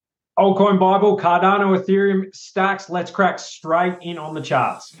Altcoin Bible, Cardano, Ethereum, Stacks. Let's crack straight in on the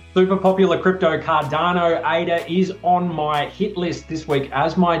charts. Super popular crypto Cardano ADA is on my hit list this week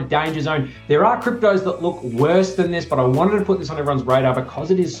as my danger zone. There are cryptos that look worse than this, but I wanted to put this on everyone's radar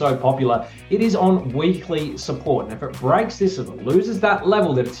because it is so popular. It is on weekly support. And if it breaks this, if it loses that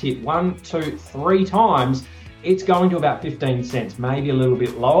level that it's hit 1, 2, 3 times, it's going to about 15 cents, maybe a little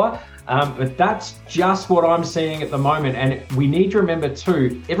bit lower. But that's just what I'm seeing at the moment. And we need to remember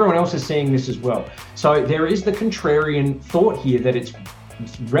too, everyone else is seeing this as well. So there is the contrarian thought here that it's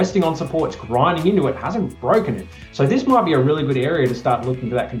resting on support, it's grinding into it, hasn't broken it. So this might be a really good area to start looking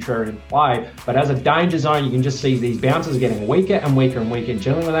for that contrarian play. But as a danger zone, you can just see these bounces getting weaker and weaker and weaker. And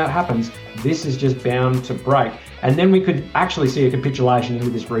generally when that happens, this is just bound to break. And then we could actually see a capitulation into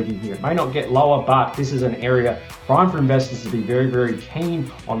this region here. It may not get lower, but this is an area prime for investors to be very, very keen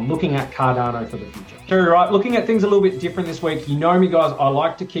on looking at Cardano for the future. So, right, looking at things a little bit different this week. You know me, guys, I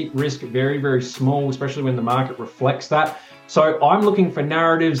like to keep risk very, very small, especially when the market reflects that. So I'm looking for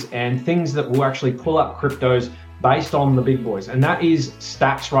narratives and things that will actually pull up cryptos based on the big boys. And that is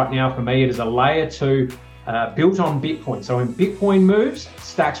Stacks right now for me. It is a layer 2 built on Bitcoin. So when Bitcoin moves,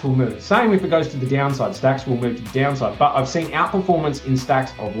 Stacks will move. Same if it goes to the downside, Stacks will move to the downside. But I've seen outperformance in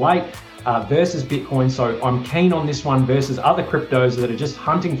Stacks of late versus Bitcoin. So I'm keen on this one versus other cryptos that are just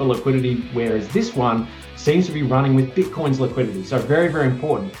hunting for liquidity, whereas this one seems to be running with Bitcoin's liquidity. So very, very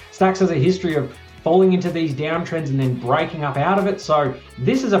important. Stacks has a history of falling into these downtrends and then breaking up out of it. So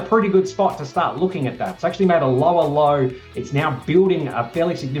this is a pretty good spot to start looking at that. It's actually made a lower low. It's now building a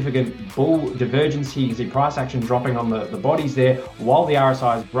fairly significant bull divergence here. You can see price action dropping on the bodies there while the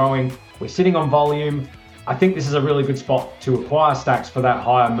RSI is growing. We're sitting on volume. I think this is a really good spot to acquire Stacks for that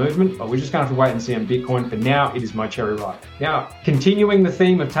higher movement, but we're just going to have to wait and see on Bitcoin. For now, it is my cherry ripe. Now, continuing the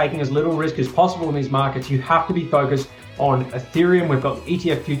theme of taking as little risk as possible in these markets, you have to be focused on Ethereum. We've got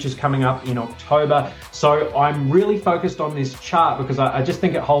ETF futures coming up in October. So I'm really focused on this chart because I just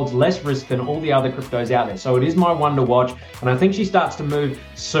think it holds less risk than all the other cryptos out there. So it is my one to watch. And I think she starts to move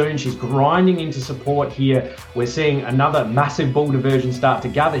soon. She's grinding into support here. We're seeing another massive bull diversion start to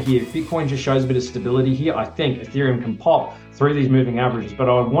gather here. If Bitcoin just shows a bit of stability here, I think Ethereum can pop through these moving averages, but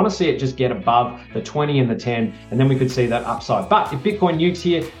I want to see it just get above the 20 and the 10, and then we could see that upside. But if Bitcoin nukes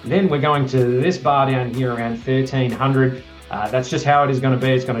here, then we're going to this bar down here around 1300. That's just how it is going to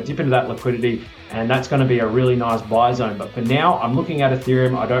be. It's going to dip into that liquidity, and that's going to be a really nice buy zone. But for now, I'm looking at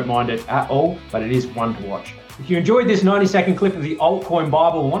Ethereum. I don't mind it at all, but it is one to watch. If you enjoyed this 90-second clip of the Altcoin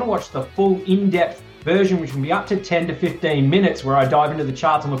Bible and want to watch the full in-depth version, which can be up to 10 to 15 minutes, where I dive into the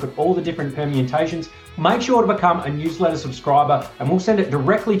charts and look at all the different permutations, make sure to become a newsletter subscriber and we'll send it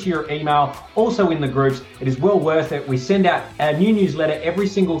directly to your email, also in the groups. It is well worth it. We send out a new newsletter every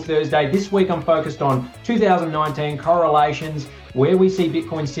single Thursday. This week I'm focused on 2019 correlations, where we see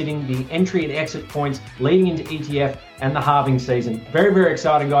Bitcoin sitting, the entry and exit points leading into ETF and the halving season. Very, very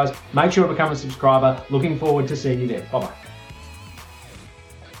exciting, guys. Make sure to become a subscriber. Looking forward to seeing you there. Bye-bye.